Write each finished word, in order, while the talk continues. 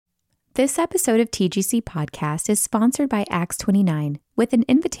This episode of TGC Podcast is sponsored by Acts 29 with an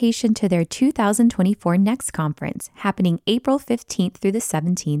invitation to their 2024 Next Conference happening April 15th through the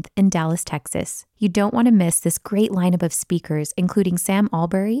 17th in Dallas, Texas. You don't want to miss this great lineup of speakers, including Sam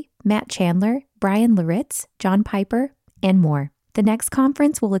Albury, Matt Chandler, Brian Laritz, John Piper, and more. The Next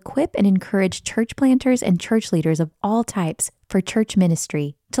Conference will equip and encourage church planters and church leaders of all types for church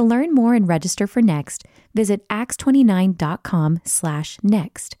ministry. To learn more and register for Next, visit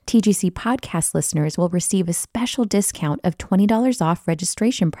acts29.com/next. TGC podcast listeners will receive a special discount of $20 off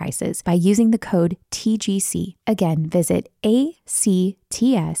registration prices by using the code TGC. Again, visit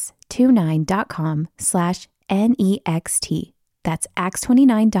acts29.com/next. That's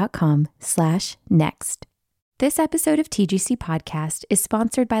acts29.com/next. This episode of TGC Podcast is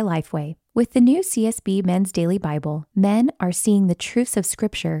sponsored by Lifeway. With the new CSB Men's Daily Bible, men are seeing the truths of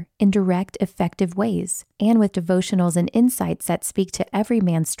Scripture in direct, effective ways. And with devotionals and insights that speak to every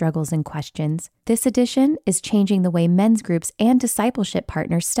man's struggles and questions, this edition is changing the way men's groups and discipleship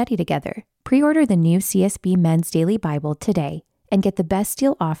partners study together. Pre-order the new CSB Men's Daily Bible today and get the best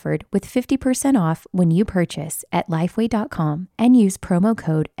deal offered with 50% off when you purchase at Lifeway.com and use promo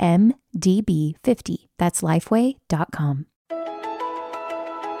code MDB50. That's Lifeway.com.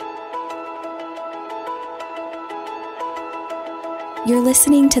 You're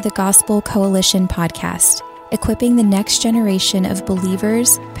listening to the Gospel Coalition podcast, equipping the next generation of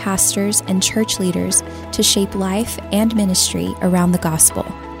believers, pastors, and church leaders to shape life and ministry around the gospel.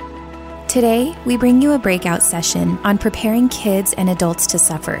 Today, we bring you a breakout session on preparing kids and adults to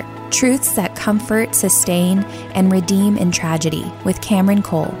suffer, truths that comfort, sustain, and redeem in tragedy with Cameron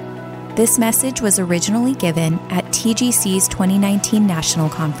Cole. This message was originally given at TGC's 2019 National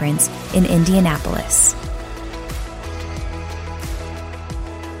Conference in Indianapolis.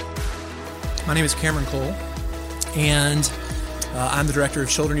 My name is Cameron Cole, and I'm the Director of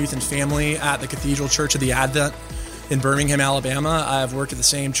Children, Youth, and Family at the Cathedral Church of the Advent in Birmingham, Alabama. I've worked at the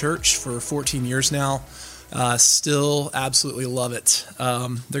same church for 14 years now. Still absolutely love it.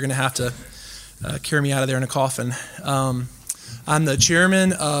 They're going to have to carry me out of there in a coffin. I'm the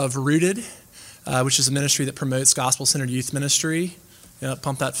chairman of Rooted, which is a ministry that promotes gospel-centered youth ministry. Yep,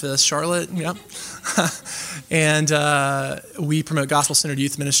 pump that fist, Charlotte. Yep. And we promote gospel-centered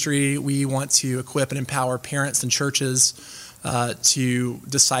youth ministry. We want to equip and empower parents and churches to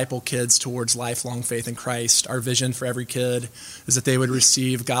disciple kids towards lifelong faith in Christ. Our vision for every kid is that they would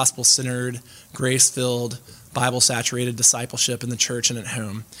receive gospel-centered, grace-filled, Bible-saturated discipleship in the church and at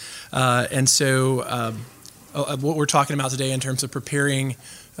home. And so what we're talking about today in terms of preparing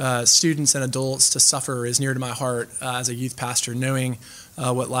students and adults to suffer is near to my heart as a youth pastor, knowing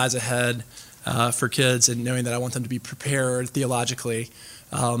what lies ahead for kids and knowing that I want them to be prepared theologically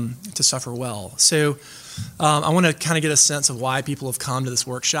to suffer well. So I want to kind of get a sense of why people have come to this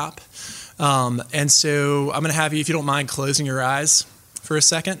workshop. And so I'm going to have you, if you don't mind, closing your eyes for a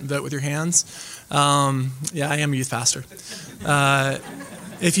second and vote with your hands. Yeah, I am a youth pastor.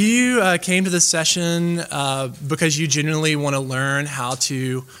 If you came to this session because you genuinely want to learn how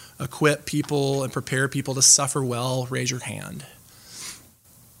to equip people and prepare people to suffer well, raise your hand.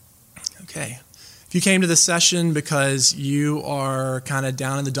 Okay. If you came to this session because you are kind of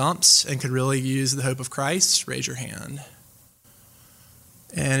down in the dumps and could really use the hope of Christ, raise your hand.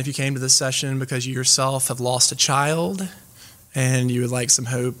 And if you came to this session because you yourself have lost a child and you would like some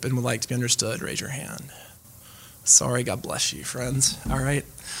hope and would like to be understood, raise your hand. Sorry, God bless you, friends. All right.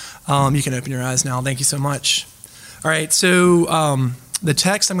 You can open your eyes now. Thank you so much. All right. So the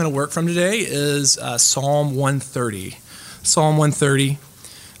text I'm going to work from today is Psalm 130. Psalm 130.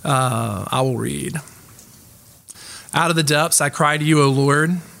 I will read. Out of the depths I cry to you, O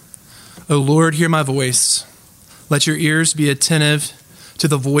Lord. O Lord, hear my voice. Let your ears be attentive to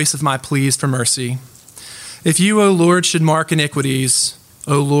the voice of my pleas for mercy. If you, O Lord, should mark iniquities,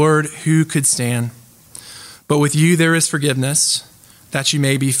 O Lord, who could stand? But with you there is forgiveness, that you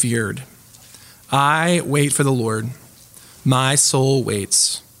may be feared. I wait for the Lord. My soul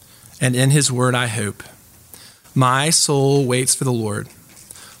waits, and in his word I hope. My soul waits for the Lord,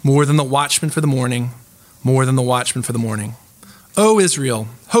 more than the watchman for the morning, more than the watchman for the morning. O Israel,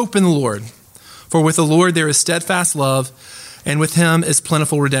 hope in the Lord. For with the Lord there is steadfast love, and with him is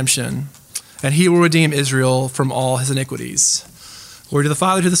plentiful redemption. And he will redeem Israel from all his iniquities. Glory to the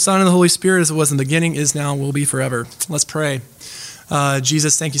Father, to the Son, and the Holy Spirit, as it was in the beginning, is now, and will be forever. Let's pray.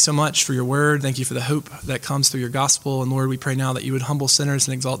 Jesus, thank you so much for your word. Thank you for the hope that comes through your gospel. And Lord, we pray now that you would humble sinners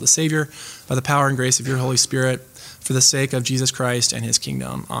and exalt the Savior by the power and grace of your Holy Spirit for the sake of Jesus Christ and his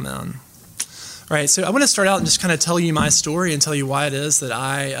kingdom. Amen. All right, so I want to start out and just kind of tell you my story and tell you why it is that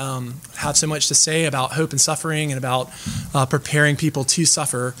I have so much to say about hope and suffering and about preparing people to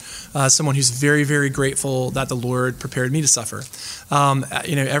suffer. Someone who's very, very grateful that the Lord prepared me to suffer.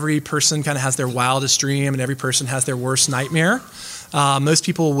 Every person kind of has their wildest dream and every person has their worst nightmare. Most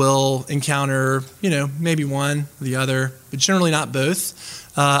people will encounter, maybe one or the other, but generally not both.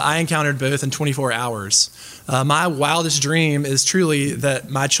 I encountered both in 24 hours. My wildest dream is truly that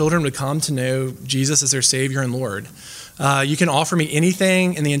my children would come to know Jesus as their Savior and Lord. You can offer me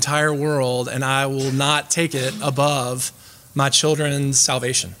anything in the entire world, and I will not take it above my children's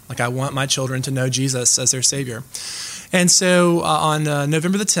salvation. I want my children to know Jesus as their Savior. And so on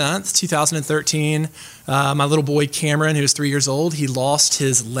November the 10th, 2013, my little boy Cameron, who was 3 years old, he lost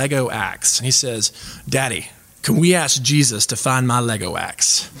his Lego axe. And he says, "Daddy, can we ask Jesus to find my Lego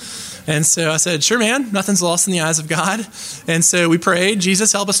axe?" And so I said, "Sure, man, nothing's lost in the eyes of God." And so we prayed,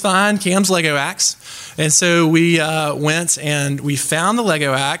 "Jesus, help us find Cam's Lego axe." And so we went and we found the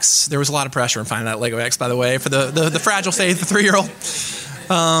Lego axe. There was a lot of pressure in finding that Lego axe, by the way, for the fragile faith of the 3-year-old.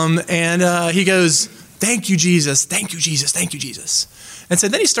 And he goes, "Thank you, Jesus. Thank you, Jesus. Thank you, Jesus." And so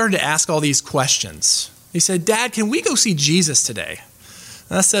then he started to ask all these questions. He said, "Dad, can we go see Jesus today?"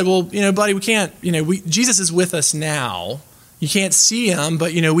 And I said, "Well, buddy, we can't, Jesus is with us now. You can't see him,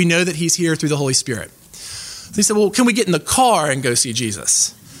 but, we know that he's here through the Holy Spirit." So he said, "Well, can we get in the car and go see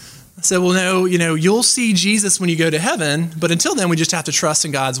Jesus?" I said, "Well, no, you'll see Jesus when you go to heaven, but until then, we just have to trust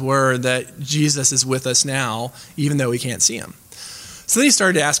in God's word that Jesus is with us now, even though we can't see him." So then he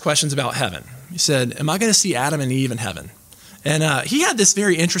started to ask questions about heaven. He said, "Am I going to see Adam and Eve in heaven?" And he had this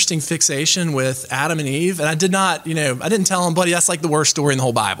very interesting fixation with Adam and Eve. And I did not, I didn't tell him, "Buddy, that's like the worst story in the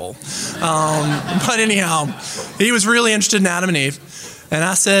whole Bible." But anyhow, he was really interested in Adam and Eve. And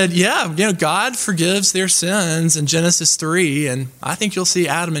I said, "Yeah, God forgives their sins in Genesis 3. And I think you'll see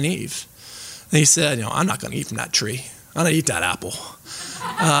Adam and Eve." And he said, "I'm not going to eat from that tree. I'm going to eat that apple."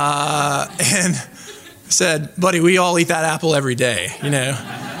 And I said, "Buddy, we all eat that apple every day,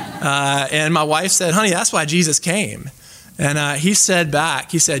 And my wife said, "Honey, that's why Jesus came." And he said back,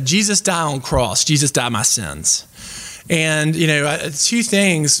 "Jesus died on the cross. Jesus died my sins." And, two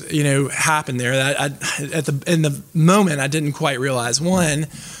things, happened there that in the moment I didn't quite realize. One,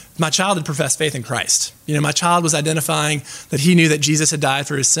 my child had professed faith in Christ. My child was identifying that he knew that Jesus had died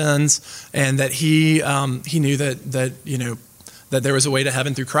for his sins and that he knew that there was a way to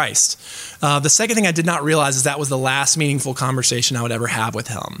heaven through Christ. The second thing I did not realize is that was the last meaningful conversation I would ever have with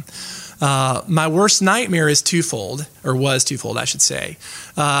him. My worst nightmare was twofold, I should say.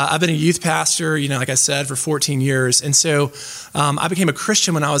 I've been a youth pastor, like I said, for 14 years. And so I became a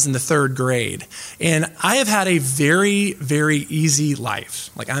Christian when I was in the 3rd grade. And I have had a very, very easy life.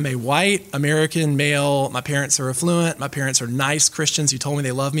 I'm a white American male. My parents are affluent. My parents are nice Christians who told me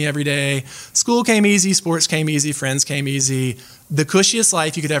they love me every day. School came easy. Sports came easy. Friends came easy. The cushiest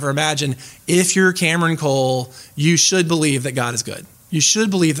life you could ever imagine. If you're Cameron Cole, you should believe that God is good. You should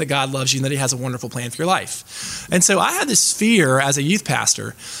believe that God loves you and that he has a wonderful plan for your life. And so I had this fear as a youth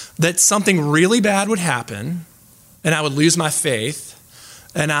pastor that something really bad would happen and I would lose my faith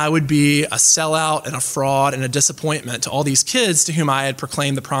and I would be a sellout and a fraud and a disappointment to all these kids to whom I had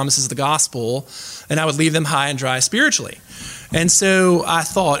proclaimed the promises of the gospel, and I would leave them high and dry spiritually. And so I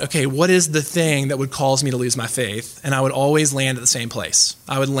thought, okay, what is the thing that would cause me to lose my faith? And I would always land at the same place.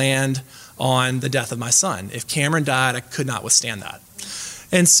 I would land on the death of my son. If Cameron died, I could not withstand that.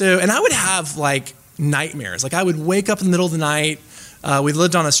 And I would have nightmares. I would wake up in the middle of the night. We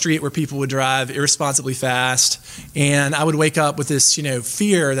lived on a street where people would drive irresponsibly fast. And I would wake up with this,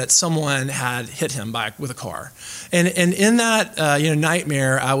 fear that someone had hit him with a car. And in that,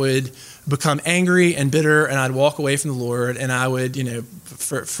 nightmare, I would become angry and bitter, and I'd walk away from the Lord, and I would,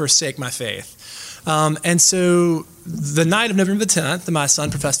 forsake my faith. And so the night of November the 10th, my son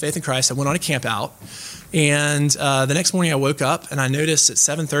professed faith in Christ. I went on a camp out. And the next morning I woke up and I noticed at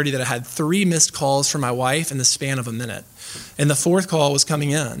 7:30 that I had 3 missed calls from my wife in the span of a minute. And the 4th call was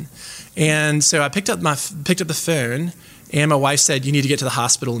coming in. And so I picked up the phone and my wife said, "You need to get to the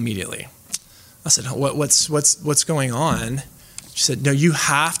hospital immediately." I said, what's going on? She said, "No, you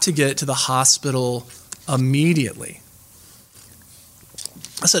have to get to the hospital immediately."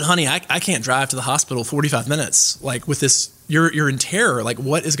 I said, "Honey, I can't drive to the hospital 45 minutes. With this, you're in terror.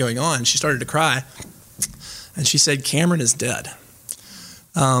 What is going on?" She started to cry. And she said, "Cameron is dead.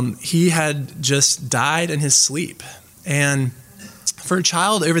 He had just died in his sleep." And for a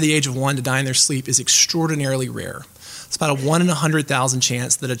child over the age of 1 to die in their sleep is extraordinarily rare. It's about a 1 in 100,000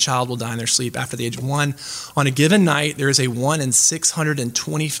 chance that a child will die in their sleep after the age of 1. On a given night, there is a 1 in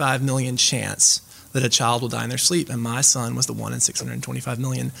 625 million chance that a child will die in their sleep. And my son was the 1 in 625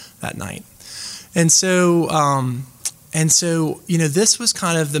 million that night. And so, this was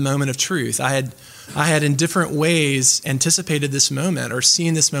kind of the moment of truth. I had in different ways anticipated this moment or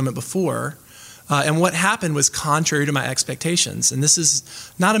seen this moment before. And what happened was contrary to my expectations. And this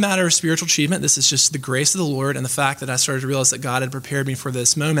is not a matter of spiritual achievement. This is just the grace of the Lord and the fact that I started to realize that God had prepared me for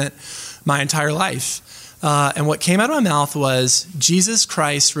this moment my entire life. And what came out of my mouth was, Jesus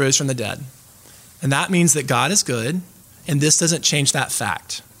Christ rose from the dead. And that means that God is good, and this doesn't change that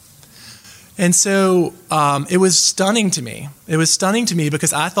fact. And so it was stunning to me. It was stunning to me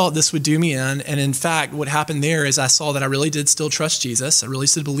because I thought this would do me in. And in fact, what happened there is I saw that I really did still trust Jesus. I really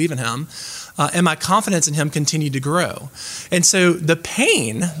still believe in him. And my confidence in him continued to grow. And so the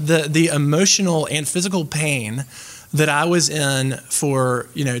pain, the emotional and physical pain that I was in for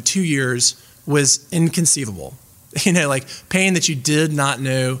 2 years was inconceivable. Like pain that you did not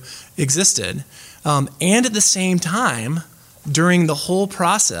know existed. And at the same time, during the whole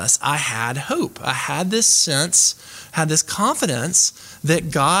process, I had hope. I had this sense, had this confidence that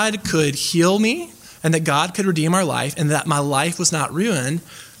God could heal me and that God could redeem our life and that my life was not ruined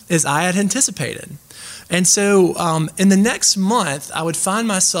as I had anticipated. And so in the next month, I would find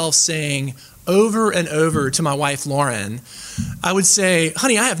myself saying over and over to my wife, Lauren, I would say,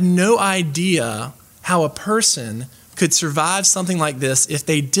 honey, I have no idea how a person could survive something like this if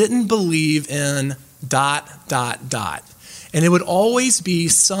they didn't believe in ... And it would always be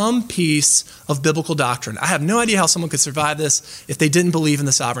some piece of biblical doctrine. I have no idea how someone could survive this if they didn't believe in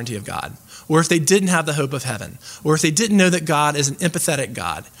the sovereignty of God, or if they didn't have the hope of heaven, or if they didn't know that God is an empathetic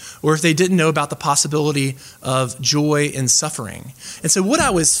God, or if they didn't know about the possibility of joy in suffering. And so what I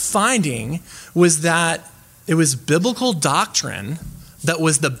was finding was that it was biblical doctrine that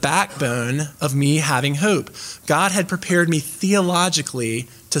was the backbone of me having hope. God had prepared me theologically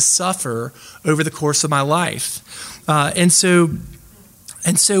to suffer over the course of my life. And so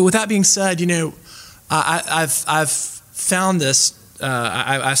with that being said, I've found this,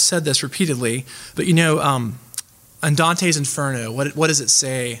 I've said this repeatedly, but in Dante's Inferno, what does it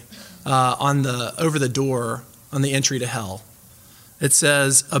say over the door on the entry to hell? It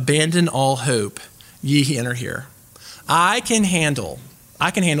says, abandon all hope, ye who enter here. I can handle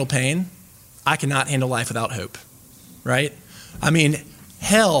pain. I cannot handle life without hope, right? I mean,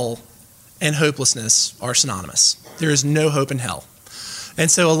 hell and hopelessness are synonymous. There is no hope in hell.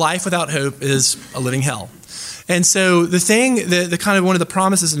 And so a life without hope is a living hell. And so the kind of one of the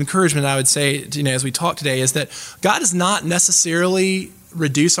promises and encouragement I would say, as we talk today, is that God does not necessarily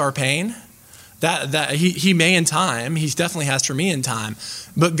reduce our pain. That he may in time, he definitely has for me in time,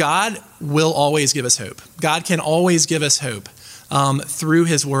 but God will always give us hope. God can always give us hope through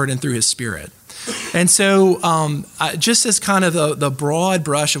his word and through his spirit. And so just as kind of the broad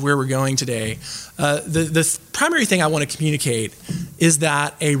brush of where we're going today, the primary thing I want to communicate is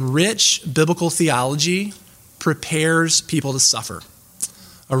that a rich biblical theology prepares people to suffer.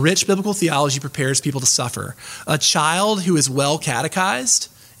 A rich biblical theology prepares people to suffer. A child who is well catechized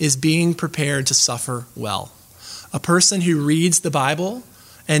is being prepared to suffer well. A person who reads the Bible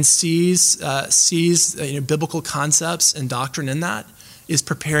and sees biblical concepts and doctrine in that is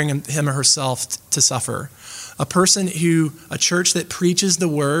preparing him or herself to suffer. A church that preaches the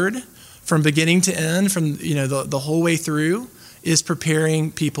word from beginning to end, from the whole way through, is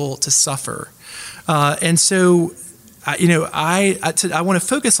preparing people to suffer. And so, I want to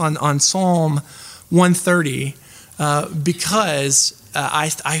focus on Psalm 130 because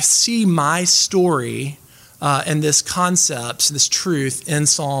I see my story and this concept, this truth in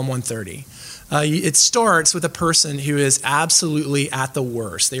Psalm 130. It starts with a person who is absolutely at the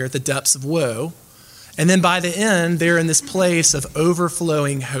worst. They are at the depths of woe. And then by the end, they're in this place of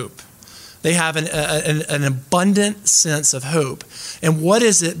overflowing hope. They have an abundant sense of hope. And what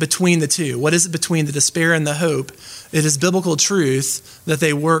is it between the two? What is it between the despair and the hope? It is biblical truth that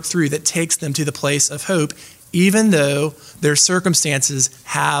they work through that takes them to the place of hope, even though their circumstances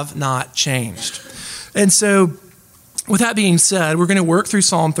have not changed. And so, with that being said, we're going to work through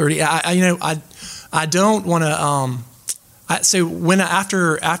Psalm 30. I don't want to. So when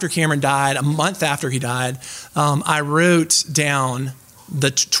after Cameron died, a month after he died, I wrote down the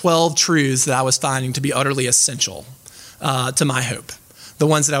 12 truths that I was finding to be utterly essential to my hope. The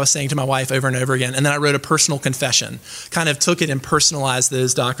ones that I was saying to my wife over and over again. And then I wrote a personal confession, kind of took it and personalized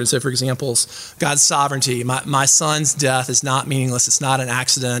those doctrines. So for example, God's sovereignty. My son's death is not meaningless. It's not an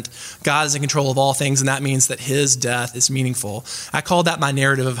accident. God is in control of all things, and that means that his death is meaningful. I called that my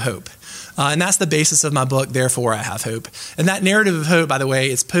narrative of hope. And that's the basis of my book, Therefore I Have Hope. And that narrative of hope, by the way,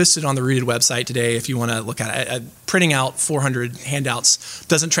 is posted on the Rooted website today if you want to look at it. Printing out 400 handouts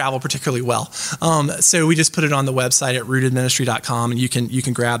doesn't travel particularly well. So we just put it on the website at rootedministry.com, and you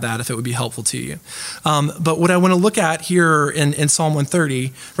can grab that if it would be helpful to you. But what I want to look at here in Psalm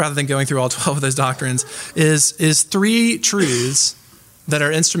 130, rather than going through all 12 of those doctrines, is three truths that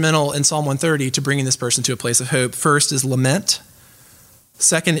are instrumental in Psalm 130 to bringing this person to a place of hope. First is lament.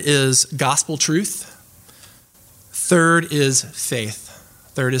 Second is gospel truth. Third is faith.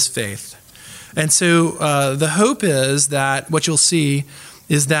 And so the hope is that what you'll see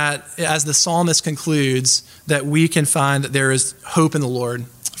is that as the psalmist concludes, that we can find that there is hope in the Lord,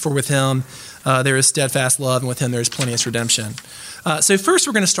 for with him there is steadfast love, and with him there is plenteous redemption. So first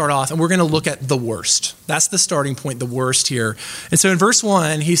we're going to start off and we're going to look at the worst. That's the starting point, the worst here. And so in verse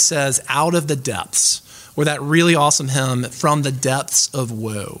 1, he says, out of the depths, or that really awesome hymn, from the depths of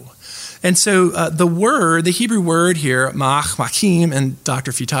woe. And so the Hebrew word here, machim, and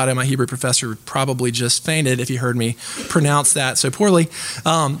Dr. Futato, my Hebrew professor, probably just fainted if he heard me pronounce that so poorly.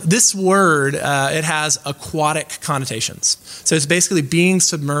 This word, it has aquatic connotations. So it's basically being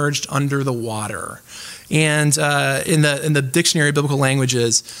submerged under the water. And in the Dictionary of Biblical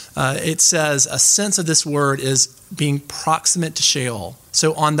Languages, it says a sense of this word is being proximate to Sheol,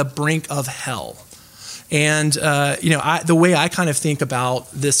 so on the brink of hell. And, the way I kind of think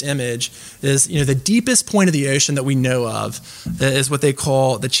about this image is, the deepest point of the ocean that we know of is what they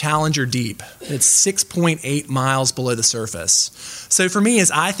call the Challenger Deep. It's 6.8 miles below the surface. So for me,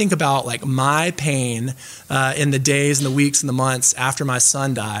 as I think about like my pain in the days and the weeks and the months after my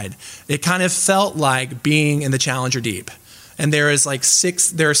son died, it kind of felt like being in the Challenger Deep. And there are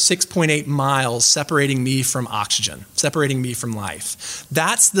 6.8 miles separating me from oxygen, separating me from life.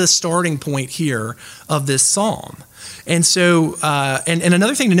 That's the starting point here of this psalm. And so, and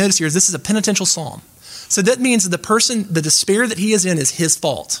another thing to notice here is this is a penitential psalm. So that means that the despair that he is in is his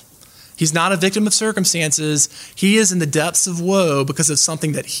fault. He's not a victim of circumstances. He is in the depths of woe because of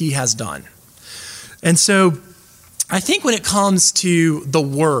something that he has done. And so I think when it comes to the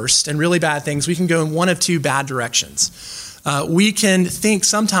worst and really bad things, we can go in one of two bad directions. We can think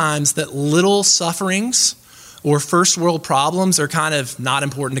sometimes that little sufferings or first world problems are kind of not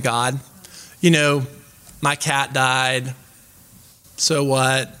important to God. My cat died. So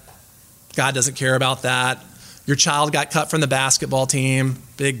what? God doesn't care about that. Your child got cut from the basketball team.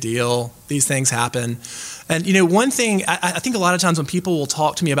 Big deal. These things happen. And, one thing, I think a lot of times when people will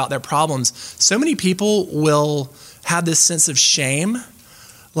talk to me about their problems, so many people will have this sense of shame.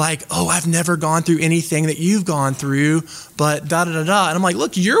 Like, oh, I've never gone through anything that you've gone through, but da-da-da-da. And I'm like,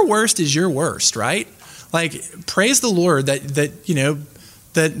 look, your worst is your worst, right? Like, praise the Lord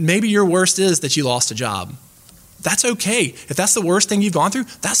that maybe your worst is that you lost a job. That's okay. If that's the worst thing you've gone through,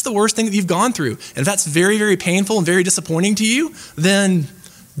 that's the worst thing that you've gone through. And if that's very, very painful and very disappointing to you, then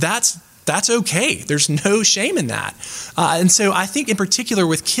that's okay. There's no shame in that. And so I think in particular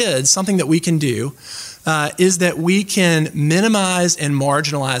with kids, something that we can do is that we can minimize and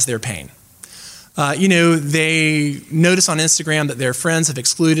marginalize their pain. They notice on Instagram that their friends have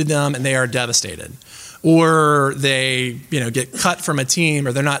excluded them and they are devastated. Or they, get cut from a team,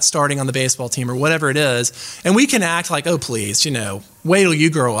 or they're not starting on the baseball team, or whatever it is. And we can act like, oh, please, wait till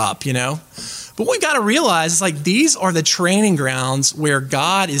you grow up, But what we got to realize is like these are the training grounds where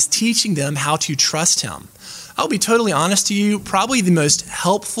God is teaching them how to trust him. I'll be totally honest to you, probably the most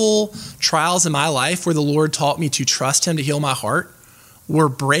helpful trials in my life where the Lord taught me to trust him to heal my heart were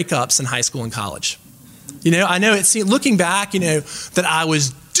breakups in high school and college. I know looking back, that I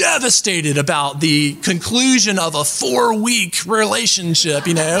was devastated about the conclusion of a 4-week relationship,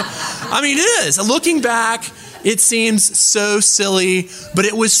 I mean, it is. Looking back, it seems so silly, but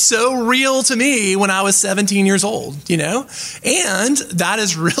it was so real to me when I was 17 years old, And that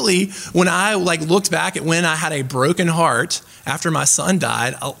is really when I looked back at when I had a broken heart after my son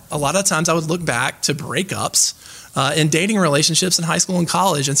died. A lot of times I would look back to breakups in dating relationships in high school and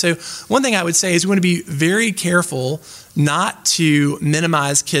college. And so one thing I would say is we want to be very careful not to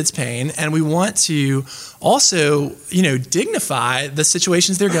minimize kids' pain, and we want to also, dignify the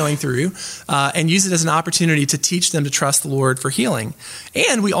situations they're going through and use it as an opportunity to teach them to trust the Lord for healing.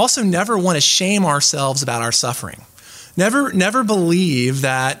 And we also never want to shame ourselves about our suffering. Never believe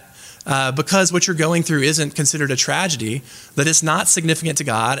that because what you're going through isn't considered a tragedy, that it's not significant to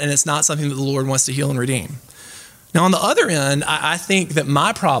God and it's not something that the Lord wants to heal and redeem. Now, on the other end, I think that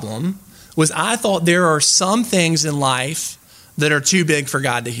my problem was I thought there are some things in life that are too big for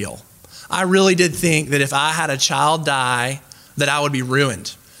God to heal. I really did think that if I had a child die, that I would be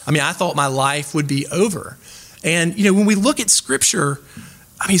ruined. I thought my life would be over. And, when we look at Scripture,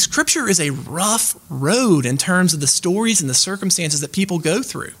 Scripture is a rough road in terms of the stories and the circumstances that people go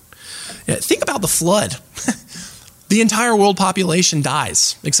through. Think about the flood. The entire world population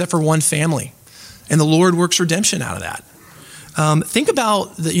dies except for one family, and the Lord works redemption out of that. Think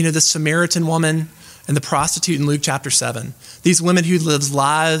about the Samaritan woman and the prostitute in Luke chapter 7. These women who live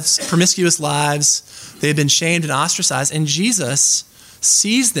promiscuous lives, they have been shamed and ostracized, and Jesus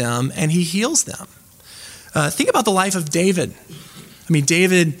sees them and he heals them. Think about the life of David.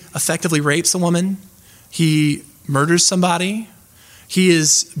 David effectively rapes a woman. He murders somebody. He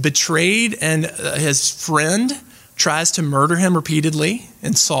is betrayed, and his friend tries to murder him repeatedly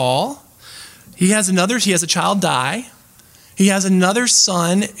in Saul. He has a child die. He has another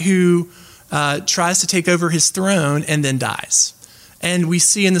son who tries to take over his throne and then dies. And we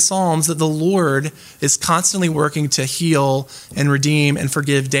see in the Psalms that the Lord is constantly working to heal and redeem and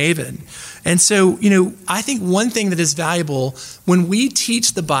forgive David. And so, I think one thing that is valuable when we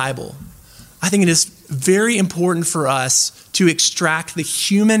teach the Bible, I think it is very important for us to extract the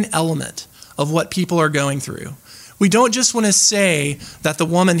human element of what people are going through. We don't just want to say that the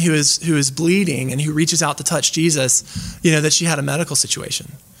woman who is bleeding and who reaches out to touch Jesus, that she had a medical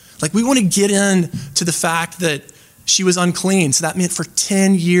situation. We want to get into the fact that she was unclean. So that meant for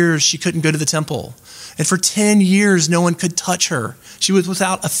 10 years she couldn't go to the temple. And for 10 years, no one could touch her. She was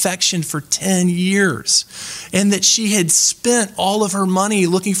without affection for 10 years. And that she had spent all of her money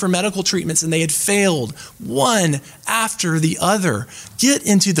looking for medical treatments and they had failed one after the other. Get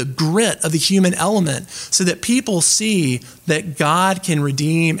into the grit of the human element so that people see that God can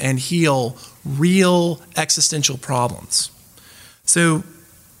redeem and heal real existential problems. So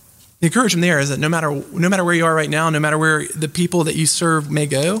the encouragement there is that no matter where you are right now, no matter where the people that you serve may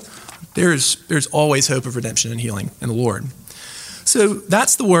go, there's always hope of redemption and healing in the Lord. So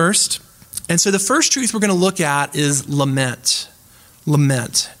that's the worst. And so the first truth we're going to look at is lament.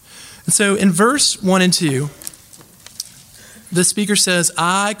 Lament. And so in verse 1 and 2, the speaker says,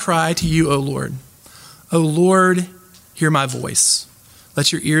 I cry to you, O Lord. O Lord, hear my voice.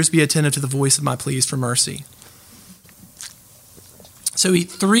 Let your ears be attentive to the voice of my pleas for mercy. So he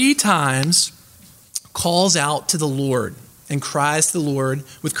 3 times calls out to the Lord and cries to the Lord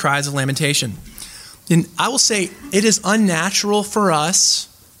with cries of lamentation. And I will say it is unnatural for us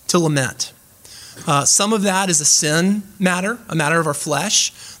to lament. Some of that is a sin matter, a matter of our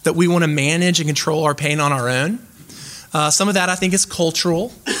flesh, that we want to manage and control our pain on our own. Some of that I think is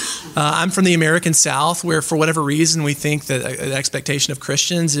cultural. I'm from the American South, where for whatever reason we think that the expectation of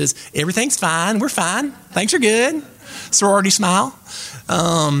Christians is everything's fine, we're fine, things are good, sorority smile.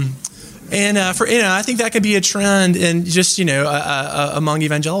 I think that could be a trend in just, among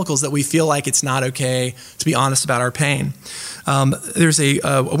evangelicals, that we feel like it's not okay to be honest about our pain. There's a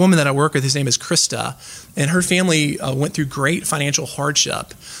woman that I work with, his name is Krista, and her family went through great financial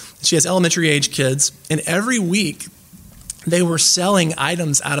hardship. She has elementary age kids, and every week they were selling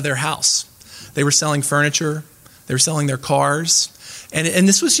items out of their house. They were selling furniture, they were selling their cars. And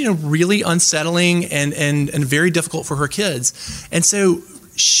this was, really unsettling and very difficult for her kids. And so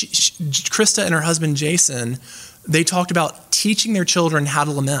Krista and her husband, Jason, they talked about teaching their children how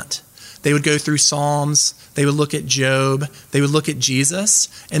to lament. They would go through Psalms, they would look at Job, they would look at Jesus,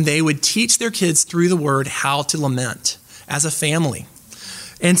 and they would teach their kids through the word how to lament as a family.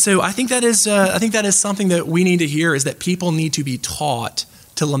 And so I think that is something that we need to hear, is that people need to be taught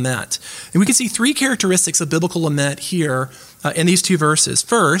to lament. And we can see 3 characteristics of biblical lament here in these 2 verses.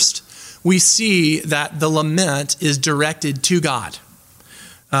 First, we see that the lament is directed to God.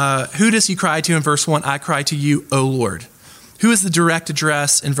 Who does he cry to in verse 1? I cry to you, O Lord. Who is the direct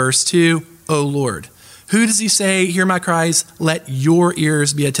address in verse 2? O Lord. Who does he say, hear my cries? Let your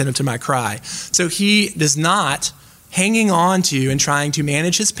ears be attentive to my cry. So he does not hanging on to and trying to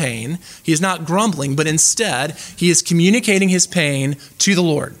manage his pain. He is not grumbling, but instead he is communicating his pain to the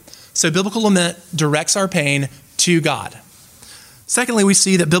Lord. So biblical lament directs our pain to God. Secondly, we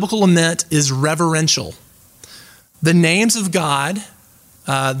see that biblical lament is reverential. The names of God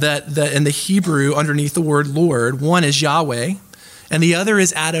that in the Hebrew underneath the word Lord, one is Yahweh and the other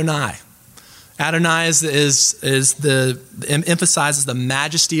is Adonai. Adonai emphasizes the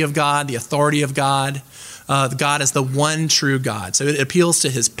majesty of God, the authority of God. God is the one true God. So it appeals to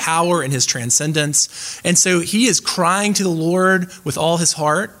his power and his transcendence. And so he is crying to the Lord with all his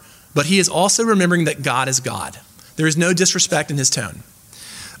heart, but he is also remembering that God is God. There is no disrespect in his tone.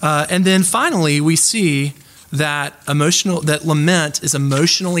 And then finally, we see that lament is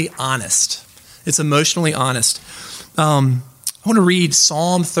emotionally honest. It's emotionally honest. I want to read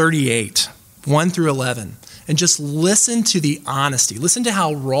Psalm 38, 1 through 11, and just listen to the honesty. Listen to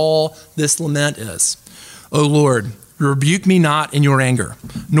how raw this lament is. O Lord, Rebuke me not in your anger,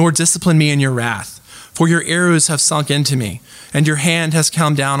 nor discipline me in your wrath. For your arrows have sunk into me, and your hand has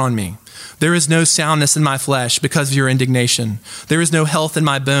come down on me. There is no soundness in my flesh because of your indignation. There is no health in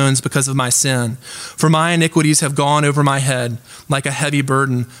my bones because of my sin. For my iniquities have gone over my head like a heavy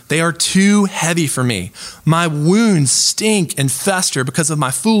burden. They are too heavy for me. My wounds stink and fester because of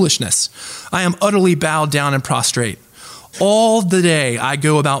my foolishness. I am utterly bowed down and prostrate. All the day I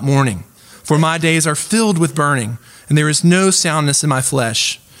go about mourning, for my days are filled with burning, and there is no soundness in my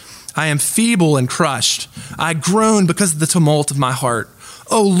flesh. I am feeble and crushed. I groan because of the tumult of my heart.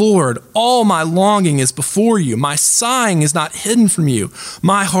 O Lord, all my longing is before you. My sighing is not hidden from you.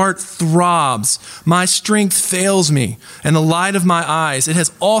 My heart throbs. My strength fails me, and the light of my eyes, it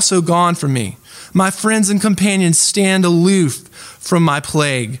has also gone from me. My friends and companions stand aloof from my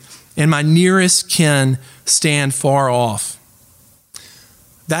plague, and my nearest kin stand far off.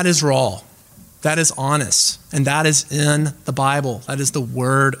 That is raw. That is honest, and that is in the Bible. That is the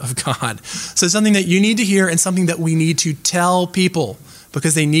Word of God. So something that you need to hear and something that we need to tell people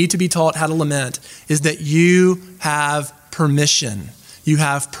because they need to be taught how to lament is that you have permission. You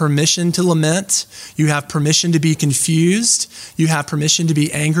have permission to lament. You have permission to be confused. You have permission to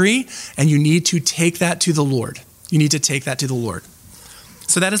be angry, and you need to take that to the Lord. You need to take that to the Lord.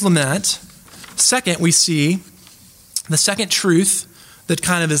 So that is lament. Second, we see the second truth that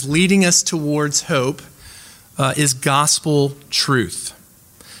kind of is leading us towards hope is gospel truth.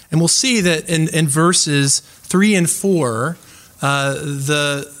 And we'll see that in verses 3 and 4,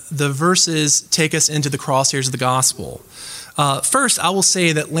 the verses take us into the crosshairs of the gospel. First, I will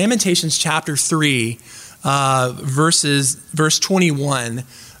say that Lamentations chapter 3, verse 21,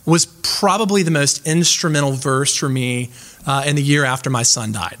 was probably the most instrumental verse for me in the year after my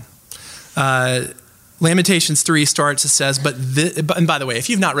son died. Lamentations 3 starts, it says, and by the way, if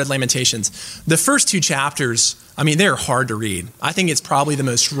you've not read Lamentations, the first 2 chapters, I mean, they're hard to read. I think it's probably the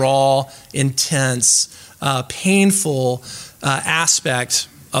most raw, intense, painful aspect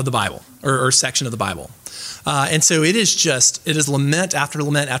of the Bible, or section of the Bible. And so it is lament after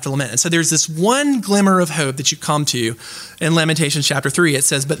lament after lament. And so there's this one glimmer of hope that you come to in Lamentations chapter 3. It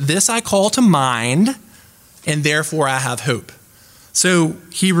says, but this I call to mind, and therefore I have hope. So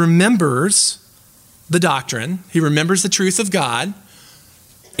he remembers the doctrine. He remembers the truth of God.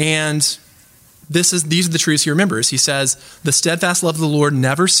 And these are the truths he remembers. He says, the steadfast love of the Lord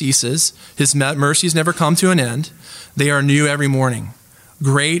never ceases. His mercies never come to an end. They are new every morning.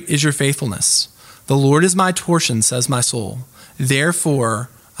 Great is your faithfulness. The Lord is my portion, says my soul. Therefore,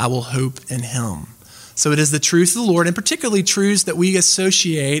 I will hope in him. So it is the truth of the Lord, and particularly truths that we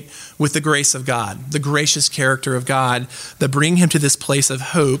associate with the grace of God, the gracious character of God, that bring him to this place of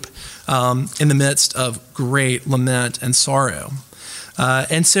hope in the midst of great lament and sorrow.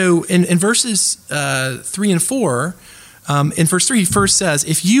 And so in verses 3 and 4, in verse 3, he first says,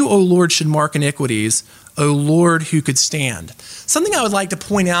 if you, O Lord, should mark iniquities, O Lord, who could stand? Something I would like to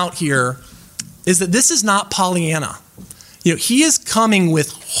point out here is that this is not Pollyanna. He is coming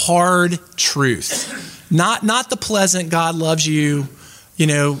with hard truth, not the pleasant God loves you,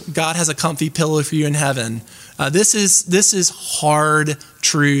 God has a comfy pillow for you in heaven. This is hard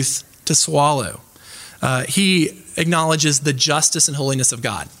truth to swallow. He acknowledges the justice and holiness of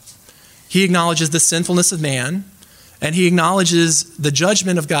God. He acknowledges the sinfulness of man, and he acknowledges the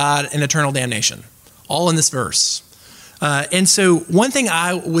judgment of God and eternal damnation, all in this verse. And so one thing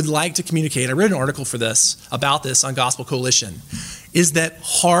I would like to communicate, I wrote an article about this on Gospel Coalition, is that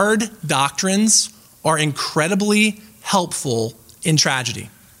hard doctrines are incredibly helpful in tragedy.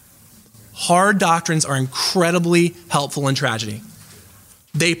 Hard doctrines are incredibly helpful in tragedy.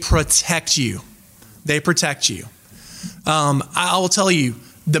 They protect you. They protect you. I will tell you,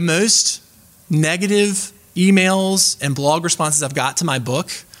 the most negative emails and blog responses I've got to my book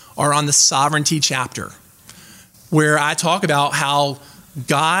are on the sovereignty chapter, where I talk about how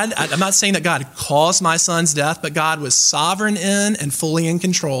God, I'm not saying that God caused my son's death, but God was sovereign in and fully in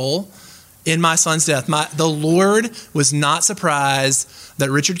control in my son's death. The Lord was not surprised that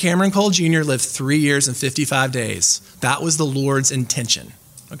Richard Cameron Cole Jr. lived 3 years and 55 days. That was the Lord's intention,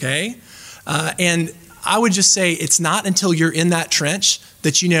 okay? And I would just say it's not until you're in that trench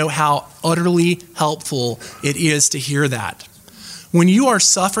that you know how utterly helpful it is to hear that. When you are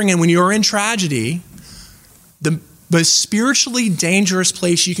suffering and when you're in tragedy, the most spiritually dangerous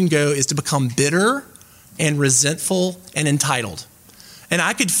place you can go is to become bitter and resentful and entitled. And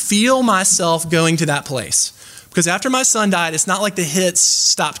I could feel myself going to that place. Because after my son died, it's not like the hits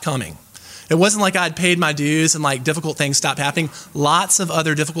stopped coming. It wasn't like I'd paid my dues and like difficult things stopped happening. Lots of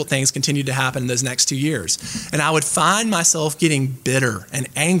other difficult things continued to happen in those next 2 years. And I would find myself getting bitter and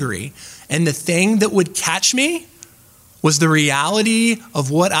angry. And the thing that would catch me was the reality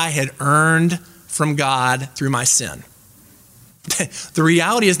of what I had earned from God through my sin. The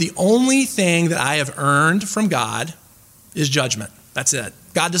reality is the only thing that I have earned from God is judgment. That's it.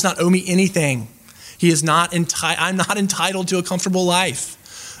 God does not owe me anything. I'm not entitled to a comfortable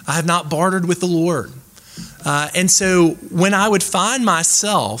life. I have not bartered with the Lord. And so when I would find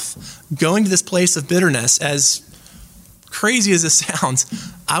myself going to this place of bitterness, as crazy as this sounds,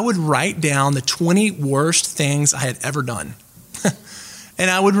 I would write down the 20 worst things I had ever done. And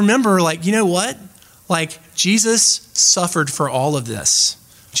I would remember, you know what? Jesus suffered for all of this.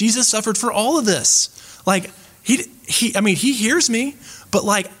 Jesus suffered for all of this. He hears me, but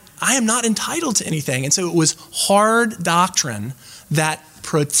I am not entitled to anything. And so it was hard doctrine that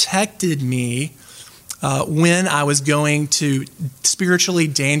protected me when I was going to spiritually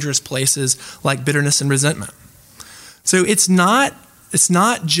dangerous places like bitterness and resentment. So it's not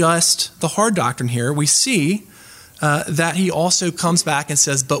just the hard doctrine here. We see that he also comes back and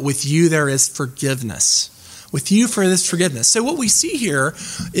says, but with you there is forgiveness. With you for this forgiveness. So what we see here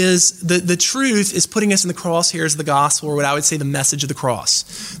is the truth is putting us in the crosshairs of the gospel, or what I would say the message of the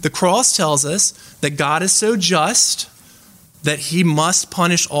cross. The cross tells us that God is so just that he must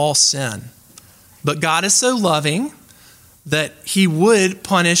punish all sin. But God is so loving that he would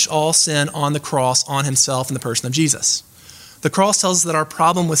punish all sin on the cross on himself in the person of Jesus. The cross tells us that our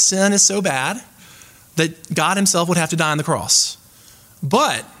problem with sin is so bad that God himself would have to die on the cross.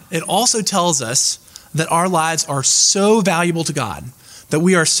 But it also tells us that our lives are so valuable to God, that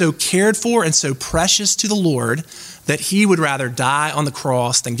we are so cared for and so precious to the Lord that he would rather die on the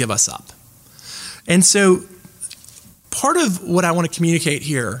cross than give us up. And so part of what I want to communicate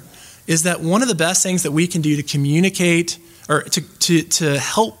here is that one of the best things that we can do to communicate or to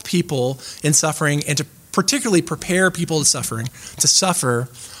help people in suffering and to particularly prepare people to suffer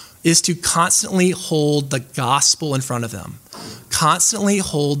is to constantly hold the gospel in front of them. Constantly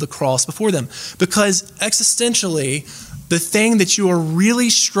hold the cross before them. Because existentially, the thing that you are really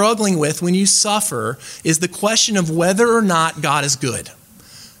struggling with when you suffer is the question of whether or not God is good.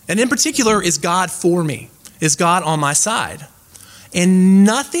 And in particular, is God for me? Is God on my side? And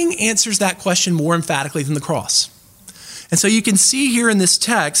nothing answers that question more emphatically than the cross. And so you can see here in this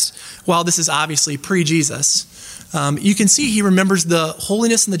text, while this is obviously pre-Jesus, you can see he remembers the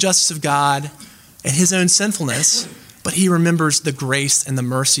holiness and the justice of God and his own sinfulness, but he remembers the grace and the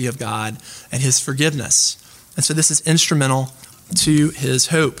mercy of God and his forgiveness. And so this is instrumental to his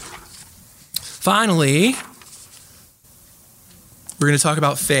hope. Finally, we're going to talk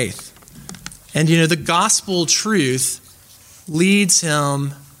about faith. And the gospel truth leads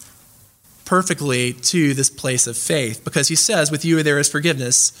him perfectly to this place of faith, because he says, with you there is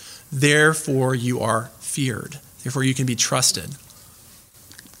forgiveness, therefore you are feared. Therefore, you can be trusted.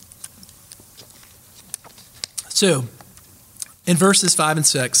 So, in verses 5 and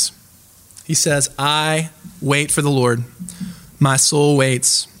 6, he says, I wait for the Lord. My soul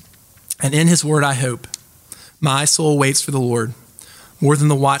waits, and in his word I hope. My soul waits for the Lord, more than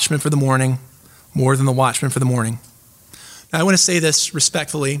the watchman for the morning, more than the watchman for the morning. Now, I want to say this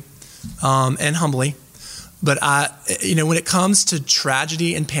respectfully and humbly, but when it comes to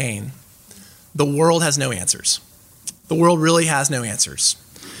tragedy and pain, the world has no answers. The world really has no answers.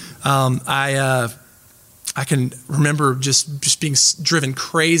 I can remember just being driven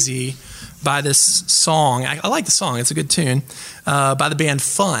crazy by this song. I like the song; it's a good tune. By the band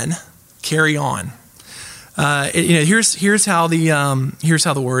Fun, "Carry On." Here's how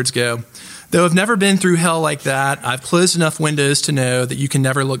the words go. Though I've never been through hell like that, I've closed enough windows to know that you can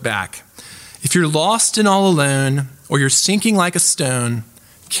never look back. If you're lost and all alone, or you're sinking like a stone,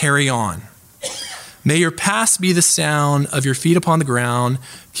 carry on. May your past be the sound of your feet upon the ground.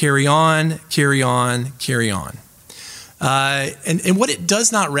 Carry on, carry on, carry on. And what it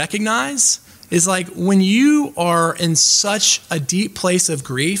does not recognize is when you are in such a deep place of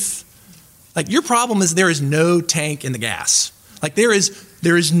grief, your problem is there is no tank in the gas. There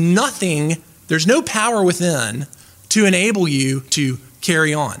is nothing, there's no power within to enable you to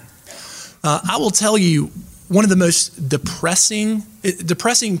carry on. I will tell you, one of the most depressing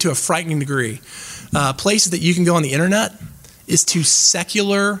to a frightening degree, places that you can go on the internet is to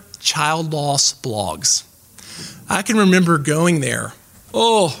secular child loss blogs. I can remember going there.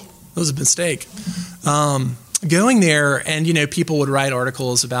 Oh, that was a mistake. Going there, and people would write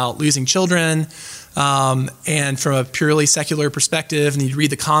articles about losing children, and from a purely secular perspective, and you'd read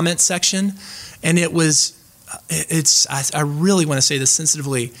the comments section, and I really want to say this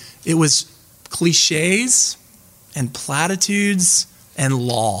sensitively, it was cliches and platitudes and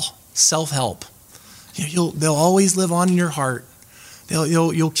law, self-help. They'll always live on in your heart.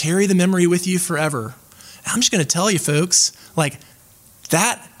 You'll carry the memory with you forever. And I'm just going to tell you, folks, like,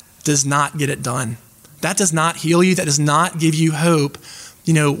 that does not get it done. That does not heal you. That does not give you hope,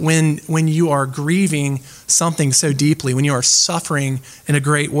 when you are grieving something so deeply, when you are suffering in a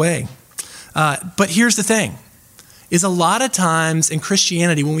great way. But here's the thing, is a lot of times in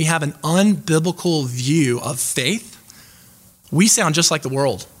Christianity, when we have an unbiblical view of faith, we sound just like the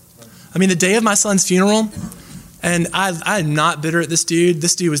world. I mean, the day of my son's funeral, and I'm not bitter at this dude.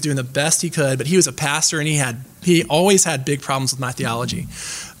 This dude was doing the best he could, but he was a pastor, and he always had big problems with my theology.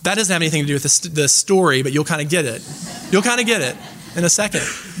 That doesn't have anything to do with the story, but you'll kind of get it. You'll kind of get it in a second.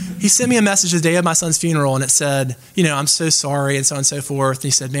 He sent me a message the day of my son's funeral, and it said, I'm so sorry, and so on and so forth. And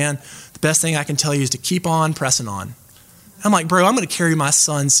he said, man, the best thing I can tell you is to keep on pressing on. I'm like, bro, I'm going to carry my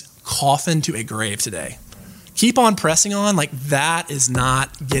son's coffin to a grave today. Keep on pressing on, like that is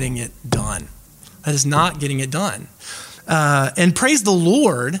not getting it done. That is not getting it done. And praise the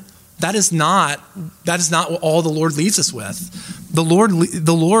Lord, that is not what all the Lord leaves us with.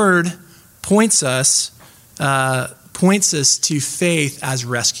 The Lord points us to faith as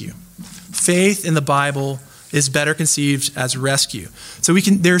rescue. Faith in the Bible is better conceived as rescue. So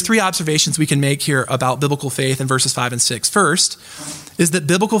there are three observations we can make here about biblical faith in verses 5 and 6. First is that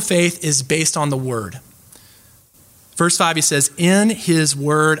biblical faith is based on the Word. Verse 5, he says, in his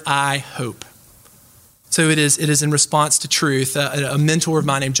word I hope. So it is in response to truth. A mentor of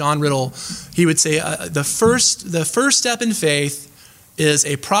mine named John Riddle, he would say the first step in faith is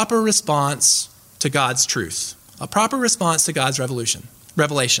a proper response to God's truth, a proper response to God's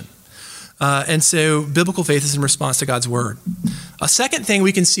revelation. And so biblical faith is in response to God's word. A second thing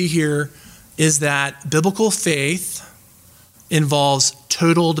we can see here is that biblical faith involves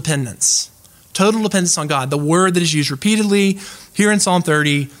total dependence. Total dependence on God. The word that is used repeatedly here in Psalm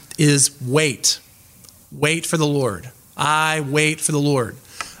 30 is wait. Wait for the Lord. I wait for the Lord.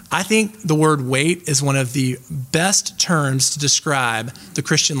 I think the word wait is one of the best terms to describe the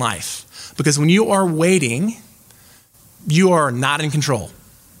Christian life. Because when you are waiting, you are not in control.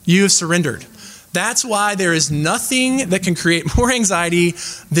 You have surrendered. That's why there is nothing that can create more anxiety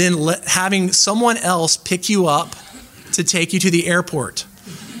than having someone else pick you up to take you to the airport.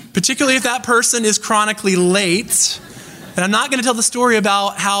 Particularly if that person is chronically late. And I'm not going to tell the story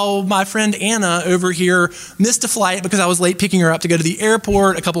about how my friend Anna over here missed a flight because I was late picking her up to go to the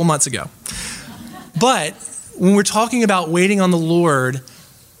airport a couple of months ago. But when we're talking about waiting on the Lord,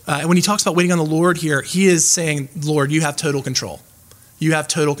 when he talks about waiting on the Lord here, he is saying, Lord, you have total control. You have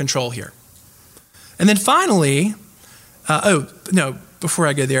total control here. And then finally, before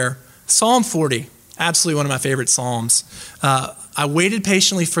I go there, Psalm 40, absolutely one of my favorite Psalms. I waited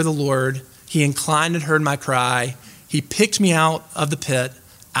patiently for the Lord. He inclined and heard my cry. He picked me out of the pit,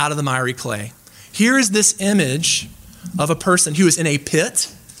 out of the miry clay. Here is this image of a person who is in a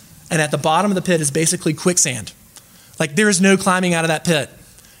pit, and at the bottom of the pit is basically quicksand. Like there is no climbing out of that pit.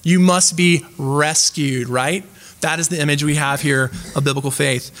 You must be rescued, right? That is the image we have here of biblical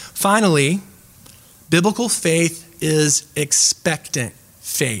faith. Finally, biblical faith is expectant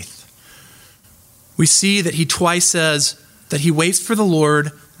faith. We see that he twice says that he waits for the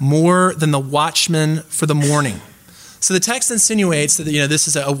Lord more than the watchman for the morning. So the text insinuates that this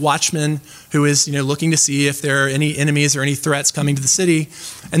is a watchman who is looking to see if there are any enemies or any threats coming to the city,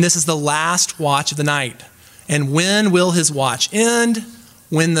 and this is the last watch of the night. And when will his watch end?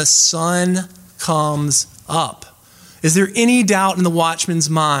 When the sun comes up. Is there any doubt in the watchman's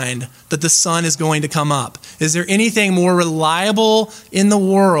mind that the sun is going to come up? Is there anything more reliable in the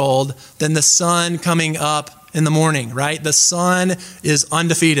world than the sun coming up in the morning, right? The sun is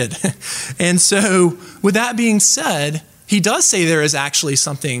undefeated. And so with that being said, he does say there is actually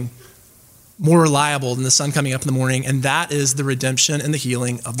something more reliable than the sun coming up in the morning, and that is the redemption and the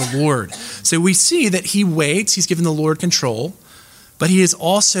healing of the Lord. So we see that he waits, he's given the Lord control, but he is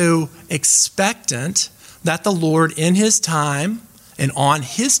also expectant that the Lord in his time and on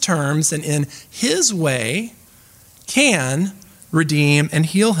his terms and in his way can redeem and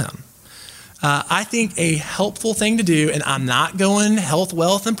heal him. I think a helpful thing to do, and I'm not going health,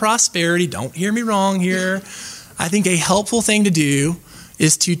 wealth, and prosperity, don't hear me wrong here. I think a helpful thing to do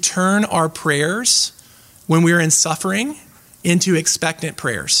is to turn our prayers when we're in suffering into expectant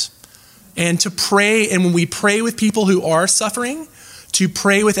prayers. And to pray, and when we pray with people who are suffering, to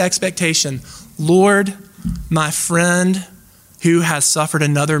pray with expectation. Lord, my friend who has suffered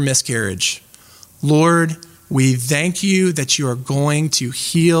another miscarriage, Lord, we thank you that you are going to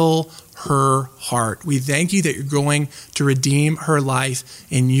heal her heart. We thank you that you're going to redeem her life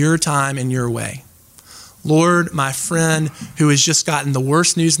in your time and your way. Lord, my friend who has just gotten the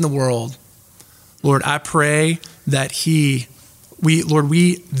worst news in the world, Lord, I pray that he Lord,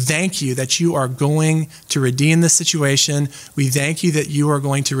 we thank you that you are going to redeem this situation. We thank you that you are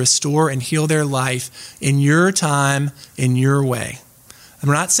going to restore and heal their life in your time, in your way. And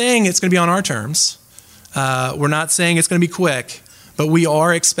we're not saying it's going to be on our terms. We're not saying it's going to be quick, but we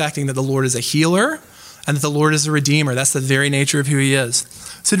are expecting that the Lord is a healer and that the Lord is a redeemer. That's the very nature of who he is.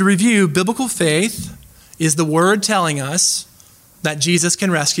 So to review, biblical faith is the word telling us that Jesus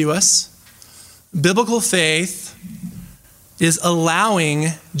can rescue us. Biblical faith is allowing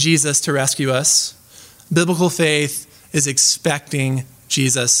Jesus to rescue us. Biblical faith is expecting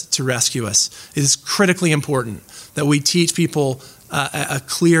Jesus to rescue us. It is critically important that we teach people a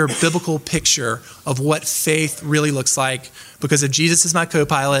clear biblical picture of what faith really looks like, because if Jesus is my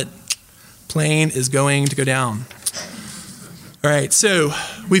co-pilot, plane is going to go down. All right, so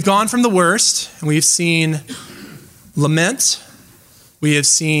we've gone from the worst, and we've seen lament, we have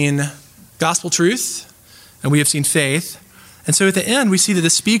seen gospel truth, and we have seen faith. And so at the end, we see that the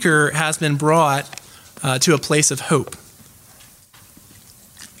speaker has been brought to a place of hope.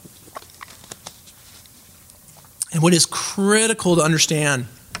 And what is critical to understand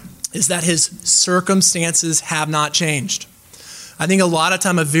is that his circumstances have not changed. I think a lot of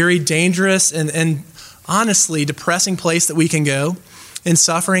time a very dangerous and honestly depressing place that we can go in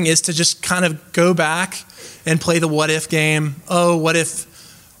suffering is to just kind of go back and play the what if game. Oh, what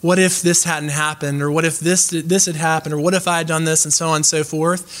if this hadn't happened, or what if this had happened, or what if I had done this, and so on and so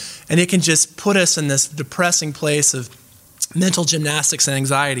forth. And it can just put us in this depressing place of mental gymnastics and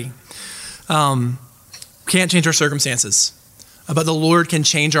anxiety. Can't change our circumstances, but the Lord can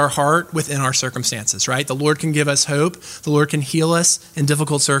change our heart within our circumstances, right? The Lord can give us hope. The Lord can heal us in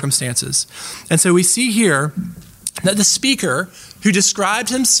difficult circumstances. And so we see here that the speaker, who described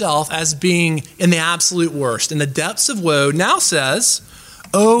himself as being in the absolute worst, in the depths of woe, now says,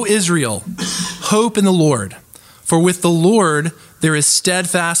 "O Israel, hope in the Lord, for with the Lord there is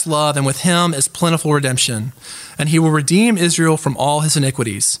steadfast love, and with him is plentiful redemption, and he will redeem Israel from all his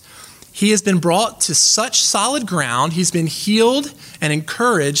iniquities." He has been brought to such solid ground, he's been healed and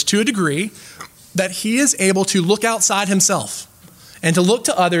encouraged to a degree that he is able to look outside himself and to look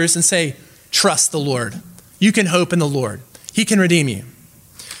to others and say, trust the Lord. You can hope in the Lord. He can redeem you.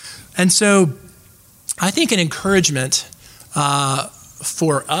 And so I think an encouragement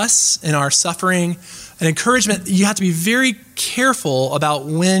for us in our suffering, an encouragement, you have to be very careful about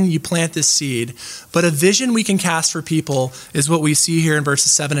when you plant this seed, but a vision we can cast for people is what we see here in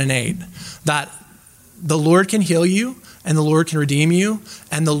verses 7 and 8, that the Lord can heal you, and the Lord can redeem you,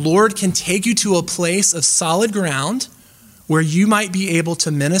 and the Lord can take you to a place of solid ground where you might be able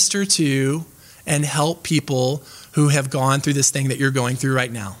to minister to and help people who have gone through this thing that you're going through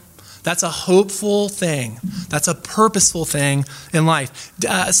right now. That's a hopeful thing. That's a purposeful thing in life.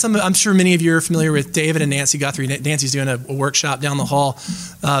 I'm sure many of you are familiar with David and Nancy Guthrie. Nancy's doing a workshop down the hall.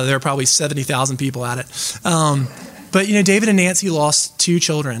 There are probably 70,000 people at it. But David and Nancy lost 2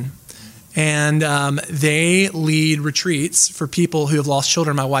 children, and they lead retreats for people who have lost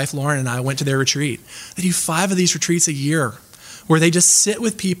children. My wife Lauren and I went to their retreat. They do 5 of these retreats a year, where they just sit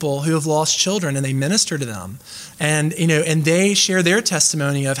with people who have lost children and they minister to them. And, and they share their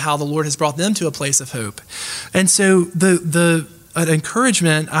testimony of how the Lord has brought them to a place of hope. And so an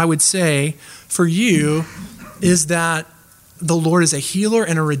encouragement I would say for you is that the Lord is a healer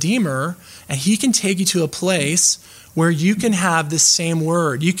and a redeemer, and he can take you to a place where you can have this same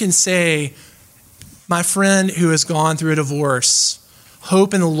word. You can say, my friend who has gone through a divorce,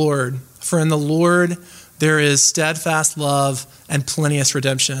 hope in the Lord, for in the Lord there is steadfast love and plenteous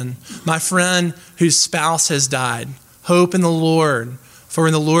redemption. My friend whose spouse has died, hope in the Lord, for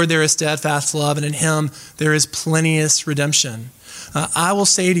in the Lord there is steadfast love, and in him there is plenteous redemption. I will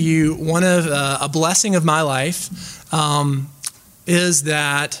say to you, one of a blessing of my life is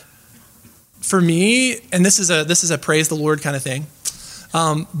that for me, and this is a praise the Lord kind of thing,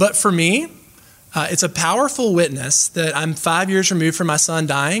 but for me, it's a powerful witness that I'm 5 years removed from my son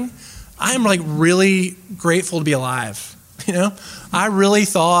dying. I am really grateful to be alive. I really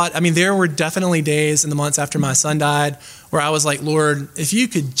thought, there were definitely days in the months after my son died where I was like, Lord, if you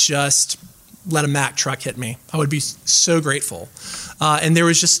could just let a Mack truck hit me, I would be so grateful. And there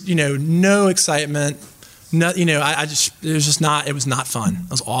was just, no excitement. No, it was not fun.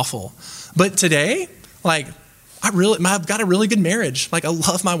 It was awful. But today, I've got a really good marriage. I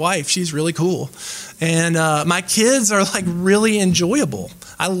love my wife. She's really cool. And my kids are really enjoyable.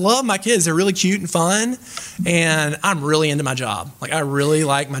 I love my kids. They're really cute and fun. And I'm really into my job. I really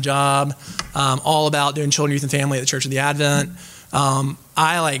like my job. All about doing children, youth, and family at the Church of the Advent.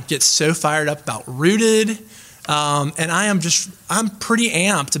 I get so fired up about Rooted. And I'm pretty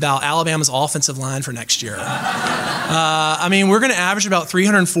amped about Alabama's offensive line for next year. I mean, we're going to average about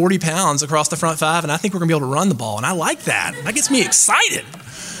 340 pounds across the front five, and I think we're going to be able to run the ball. And I like that. That gets me excited.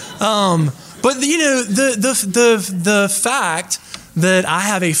 But you know, the fact that I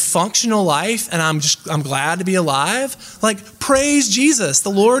have a functional life and I'm glad to be alive, like, praise Jesus. The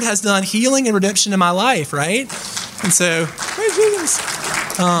Lord has done healing and redemption in my life, right? And so, praise Jesus.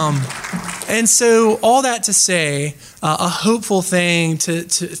 And so all that to say, a hopeful thing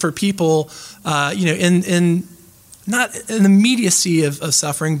for people, in not in the immediacy of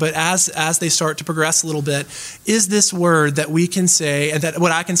suffering, but as they start to progress a little bit, is this word that we can say, and that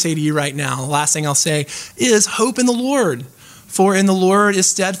what I can say to you right now, the last thing I'll say is hope in the Lord. For in the Lord is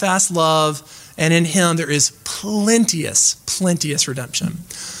steadfast love, and in him there is plenteous redemption.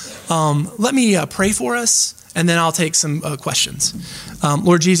 Let me pray for us, and then I'll take some questions.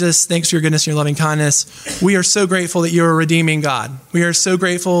 Lord Jesus, thanks for your goodness and your loving kindness. We are so grateful that you are a redeeming God. We are so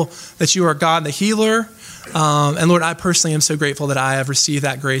grateful that you are God, the healer. And Lord, I personally am so grateful that I have received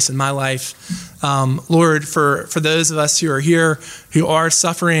that grace in my life. Lord, for those of us who are here who are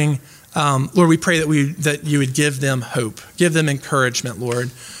suffering, Lord, we pray that you would give them hope, give them encouragement,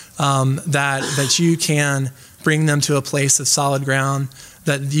 Lord, that you can bring them to a place of solid ground,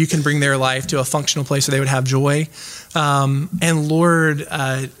 that you can bring their life to a functional place where they would have joy. And Lord,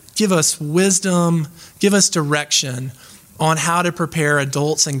 give us wisdom, give us direction on how to prepare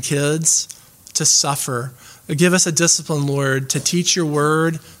adults and kids to suffer. Give us a discipline, Lord, to teach your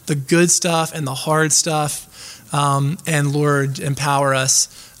word, the good stuff and the hard stuff. And Lord, empower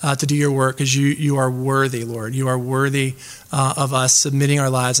us to do your work, because you are worthy, Lord. You are worthy of us submitting our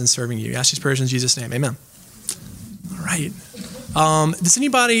lives and serving you. I ask these prayers in Jesus' name. Amen. All right. Does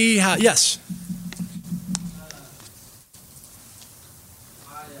anybody have, yes?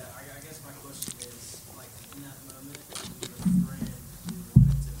 I guess my question is, like, in that moment, you were a friend who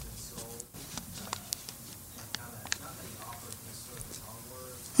wanted to console, and kind of, not that he offered necessarily his own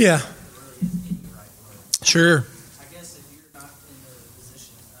words, Yeah. but there really is any right word. Sure. I guess if you're not in the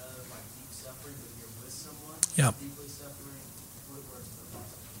position of, like, deep suffering, but you're with someone deeply suffering, what words are the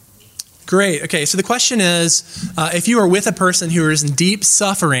possible? Great. Okay, so the question is, if you are with a person who is in deep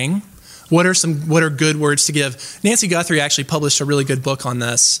suffering, what are good words to give? Nancy Guthrie actually published a really good book on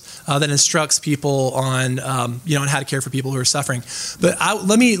this that instructs people on on how to care for people who are suffering. But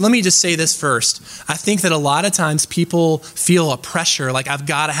let me just say this first. I think that a lot of times people feel a pressure, like I've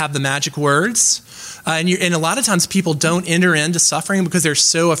got to have the magic words. And a lot of times people don't enter into suffering because they're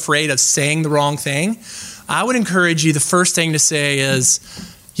so afraid of saying the wrong thing. I would encourage you, the first thing to say is,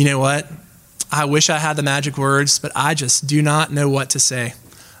 you know what? I wish I had the magic words, but I just do not know what to say.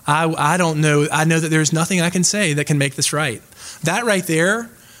 I don't know. I know that there's nothing I can say that can make this right. That right there,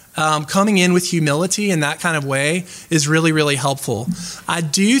 coming in with humility in that kind of way is really, really helpful. I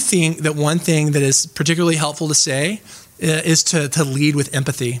do think that one thing that is particularly helpful to say is to lead with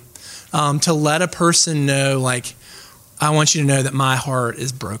empathy, to let a person know, like, I want you to know that my heart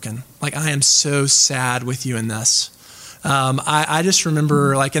is broken. Like, I am so sad with you in this. I just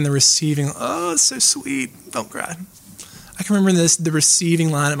remember, like, in the receiving, oh, it's so sweet, don't cry. I can remember the receiving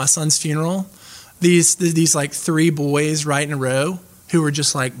line at my son's funeral. These like three boys right in a row who were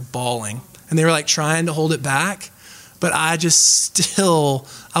just like bawling, and they were like trying to hold it back. But I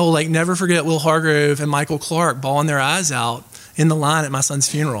will like never forget Will Hargrove and Michael Clark bawling their eyes out in the line at my son's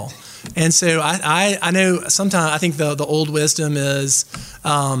funeral. And so I know sometimes I think the old wisdom is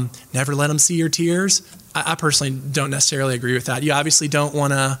never let them see your tears. I personally don't necessarily agree with that. You obviously don't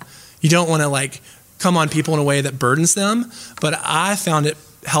want to like come on people in a way that burdens them. But I found it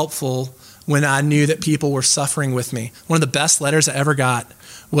helpful when I knew that people were suffering with me. One of the best letters I ever got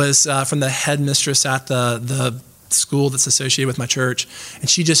was from the headmistress at the school that's associated with my church. And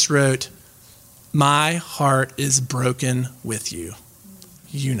she just wrote, "My heart is broken with you.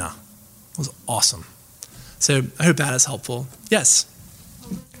 Una." It was awesome. So I hope that is helpful. Yes?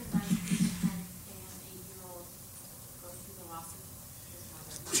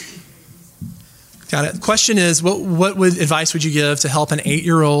 Got it. Question is, what advice would you give to help an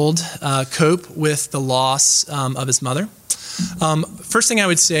 8-year-old cope with the loss of his mother? First thing I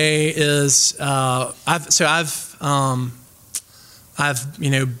would say is, I've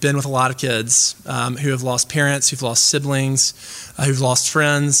been with a lot of kids who have lost parents, who've lost siblings, who've lost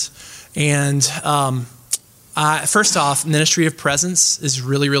friends, and first off, ministry of presence is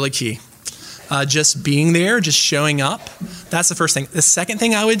really, really key. Just being there, just showing up, that's the first thing. The second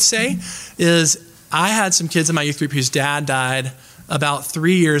thing I would say is, I had some kids in my youth group whose dad died about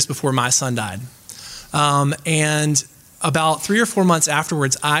 3 years before my son died. And about 3 or 4 months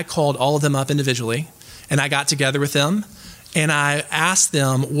afterwards, I called all of them up individually and I got together with them, and I asked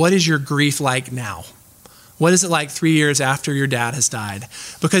them, what is your grief like now? What is it like 3 years after your dad has died?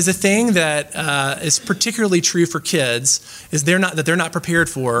 Because the thing that is particularly true for kids is they're not prepared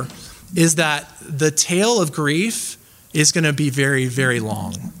for is that the tale of grief is going to be very, very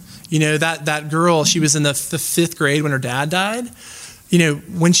long. You know, that girl, she was in the fifth grade when her dad died. You know,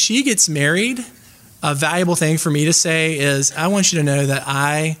 when she gets married, a valuable thing for me to say is, I want you to know that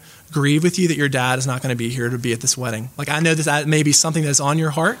I grieve with you that your dad is not going to be here to be at this wedding. Like, I know that may be something that's on your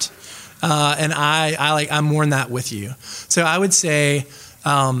heart, and I mourn that with you. So I would say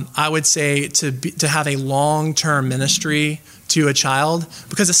to have a long-term ministry to a child,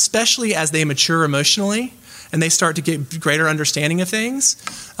 because especially as they mature emotionally and they start to get greater understanding of things,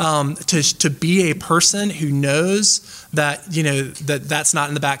 to be a person who knows that, you know, that's not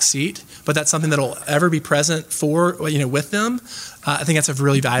in the back seat, but that's something that'll ever be present for, you know, with them. I think that's a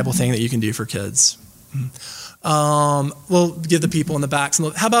really valuable thing that you can do for kids. We'll give the people in the back some.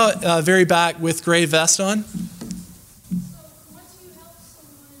 How about very back with gray vest on?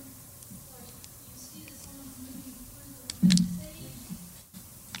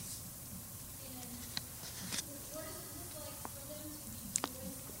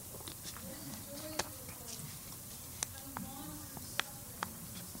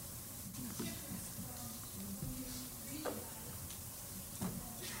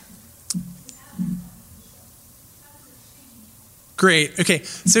 Great. Okay.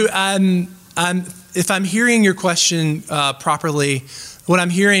 So if I'm hearing your question properly, what I'm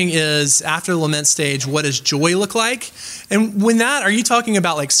hearing is, after the lament stage, what does joy look like? And are you talking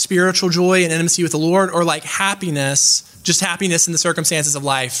about like spiritual joy and intimacy with the Lord, or like happiness, just happiness in the circumstances of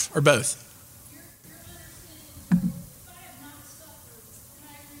life, or both?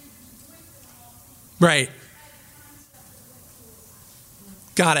 Right.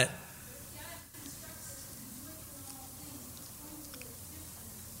 Got it.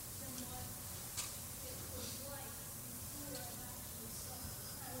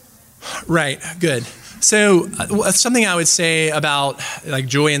 Right, good. So something I would say about like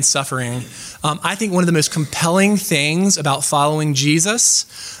joy and suffering, I think one of the most compelling things about following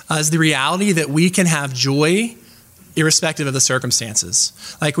Jesus is the reality that we can have joy irrespective of the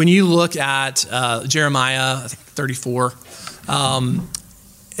circumstances. Like when you look at Jeremiah, I think 34,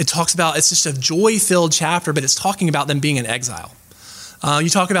 it talks about, it's just a joy-filled chapter, but it's talking about them being in exile. You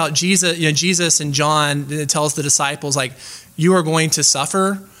talk about Jesus and John, it tells the disciples, like, you are going to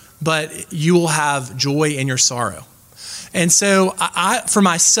suffer, but you will have joy in your sorrow. And so for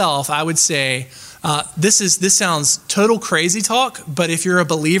myself, I would say, this sounds total crazy talk, but if you're a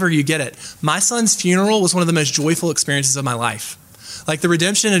believer, you get it. My son's funeral was one of the most joyful experiences of my life. Like, the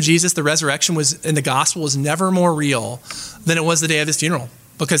redemption of Jesus, the resurrection in the gospel was never more real than it was the day of his funeral.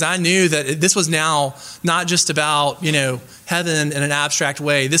 Because I knew that this was now not just about, you know, heaven in an abstract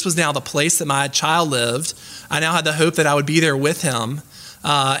way. This was now the place that my child lived. I now had the hope that I would be there with him.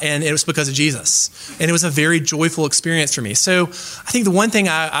 And it was because of Jesus. And it was a very joyful experience for me. So I think the one thing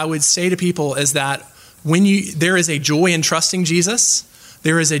I would say to people is that there is a joy in trusting Jesus.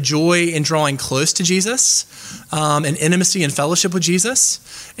 There is a joy in drawing close to Jesus, and intimacy and fellowship with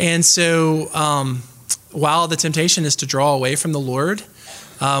Jesus. And so while the temptation is to draw away from the Lord,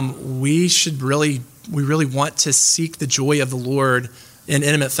 we really want to seek the joy of the Lord in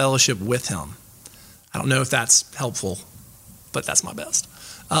intimate fellowship with him. I don't know if that's helpful, but that's my best.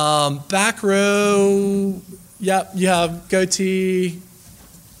 Back row. Yep, you have goatee.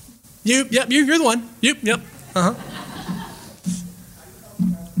 You're the one. Yep. Uh-huh.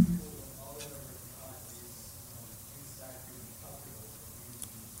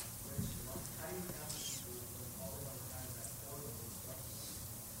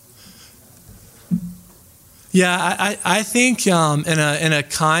 Yeah, I think in a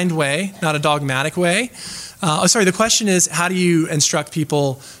kind way, not a dogmatic way. The question is, how do you instruct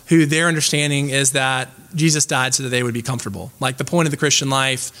people who their understanding is that Jesus died so that they would be comfortable? Like, the point of the Christian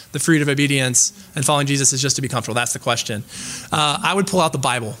life, the fruit of obedience, and following Jesus is just to be comfortable. That's the question. I would pull out the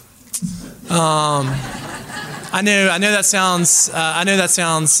Bible. I know that sounds.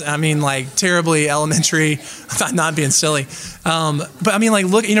 I mean, like, terribly elementary. I'm not being silly, but I mean, like,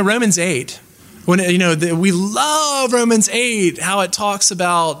 look. Romans 8. When we love Romans 8, how it talks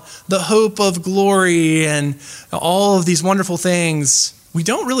about the hope of glory and all of these wonderful things. We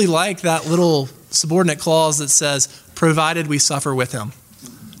don't really like that little subordinate clause that says, provided we suffer with him.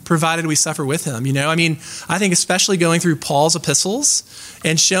 Provided we suffer with him. I think especially going through Paul's epistles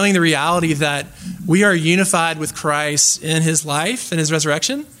and showing the reality that we are unified with Christ in his life and his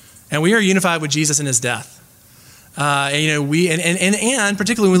resurrection, and we are unified with Jesus in his death. And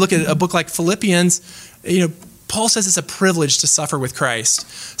particularly when we look at a book like Philippians, Paul says it's a privilege to suffer with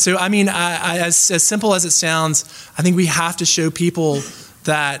Christ. So, as simple as it sounds, I think we have to show people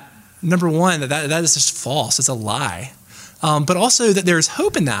that, number one, that is just false. It's a lie. But also that there's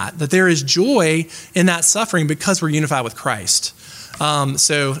hope in that there is joy in that suffering because we're unified with Christ.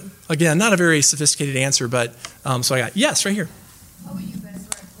 So, again, not a very sophisticated answer, but so I got, yes, right here. How would you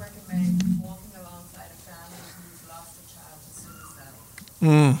best recommend walking alongside a family who's lost a child to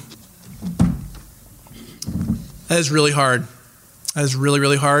suicide? That is really hard. That is really,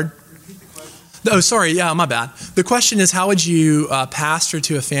 really hard. Repeat the question. Oh, sorry. Yeah, my bad. The question is, how would you pastor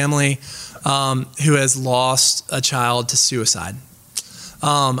to a family who has lost a child to suicide?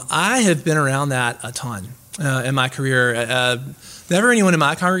 I have been around that a ton in my career. Never anyone in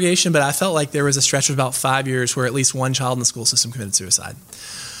my congregation, but I felt like there was a stretch of about 5 years where at least one child in the school system committed suicide.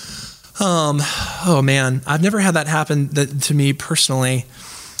 Oh man, I've never had that happen to me personally.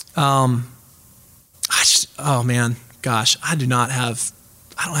 Oh man, gosh, I don't have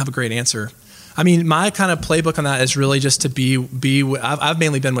a great answer. My kind of playbook on that is really just to I've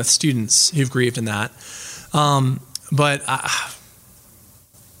mainly been with students who've grieved in that. But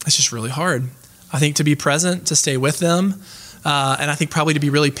it's just really hard. I think to be present, to stay with them, and I think probably to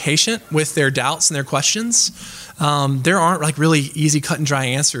be really patient with their doubts and their questions. There aren't like really easy cut and dry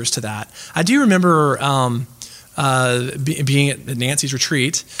answers to that. I do remember being at Nancy's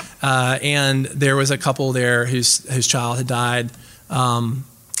retreat, and there was a couple there whose child had died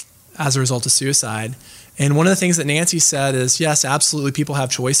as a result of suicide. And one of the things that Nancy said is, yes, absolutely, people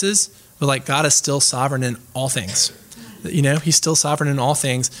have choices, but like God is still sovereign in all things. He's still sovereign in all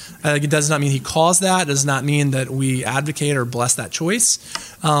things. It does not mean he caused that. It does not mean that we advocate or bless that choice.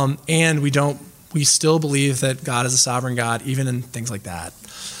 And we still believe that God is a sovereign God, even in things like that.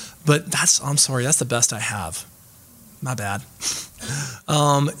 But I'm sorry, that's the best I have. My bad.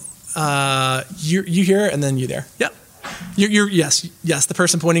 You here and then you there. Yep. You're yes, the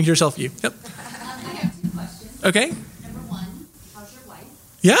person pointing to yourself, you. Yep. I have 2 questions. Okay. Number 1, how's your wife?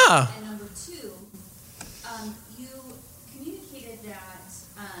 Yeah. And number 2, you communicated that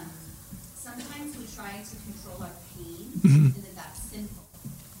sometimes we try to control our pain and that's sinful.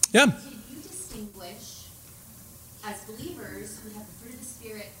 Yeah. Can you distinguish, as believers, we have the fruit of the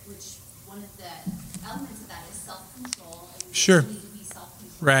Spirit, which one of the elements of that is self-control. And we Sure. need to be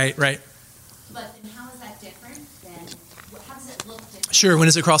self-controlled. Right. But then how is that different than, how does it look different? Sure. When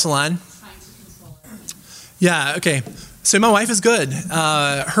does it cross the line? Trying to control our pain. Yeah, okay. So my wife is good.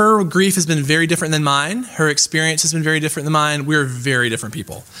 Her grief has been very different than mine. Her experience has been very different than mine. We're very different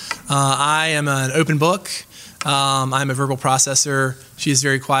people. I am an open book. I'm a verbal processor. She's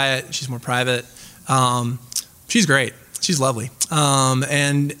very quiet. She's more private. She's great. She's lovely.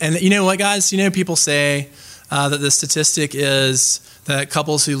 And you know what, guys? People say that the statistic is that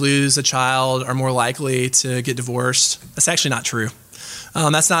couples who lose a child are more likely to get divorced. That's actually not true.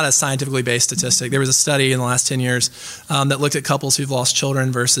 That's not a scientifically based statistic. There was a study in the last 10 years that looked at couples who've lost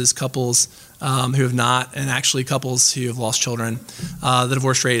children versus couples who have not, and actually couples who have lost children, the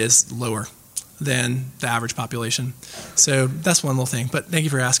divorce rate is lower than the average population. So that's one little thing, but thank you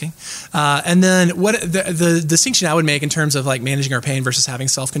for asking. And then what the distinction I would make in terms of like managing our pain versus having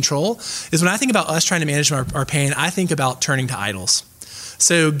self-control is when I think about us trying to manage our pain, I think about turning to idols.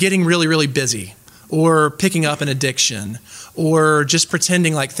 So getting really, really busy, or picking up an addiction, or just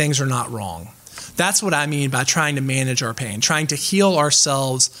pretending like things are not wrong. That's what I mean by trying to manage our pain, trying to heal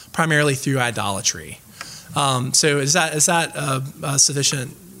ourselves primarily through idolatry. So is that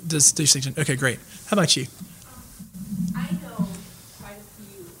sufficient distinction? Okay, great. How about you? I know quite a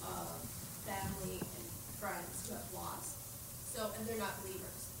few family and friends who have lost, and they're not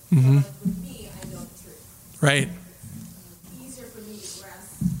believers. Mm-hmm. So with me, I know the truth. Right. It's easier for me to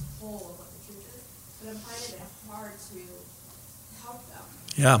grasp hold of what the truth is, but I'm finding it hard to help them.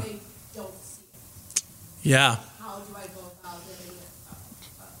 Yeah. They don't see it. Yeah. How do I go about getting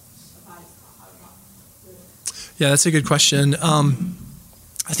a body how to do it? Yeah, that's a good question.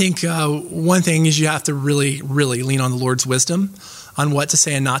 I think one thing is you have to really, really lean on the Lord's wisdom on what to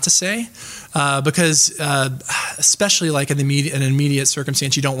say and not to say, because especially like in an immediate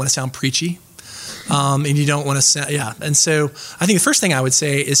circumstance, you don't want to sound preachy, and you don't want to sound, And so I think the first thing I would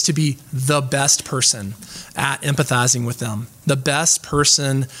say is to be the best person at empathizing with them, the best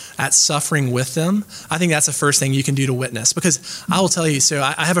person at suffering with them. I think that's the first thing you can do to witness, because I will tell you, so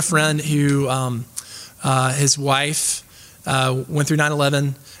I have a friend who his wife went through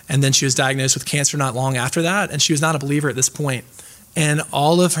 9/11, and then she was diagnosed with cancer not long after that, and she was not a believer at this point. And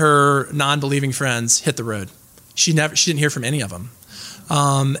all of her non-believing friends hit the road. She didn't hear from any of them,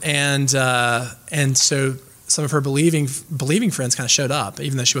 and so some of her believing friends kind of showed up,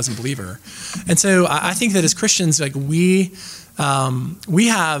 even though she wasn't a believer. And so I think that as Christians, like we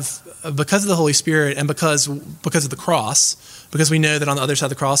have, because of the Holy Spirit and because of the cross, because we know that on the other side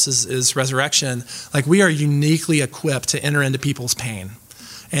of the cross is resurrection, like we are uniquely equipped to enter into people's pain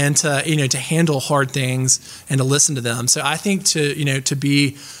and to handle hard things and to listen to them. So I think to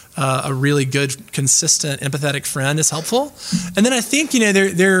be a really good, consistent, empathetic friend is helpful. And then I think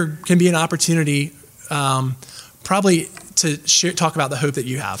there can be an opportunity probably to talk about the hope that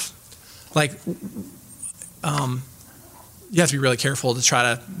you have. Like you have to be really careful to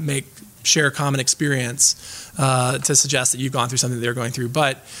try to share a common experience to suggest that you've gone through something that they're going through.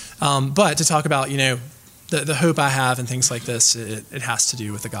 But to talk about, the hope I have and things like this, it has to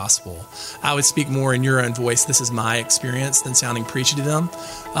do with the gospel. I would speak more in your own voice. This is my experience than sounding preachy to them.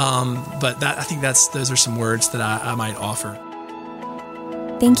 But I think those are some words that I might offer.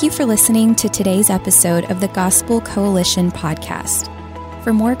 Thank you for listening to today's episode of the Gospel Coalition podcast.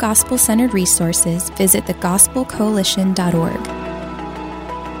 For more gospel-centered resources, visit thegospelcoalition.org.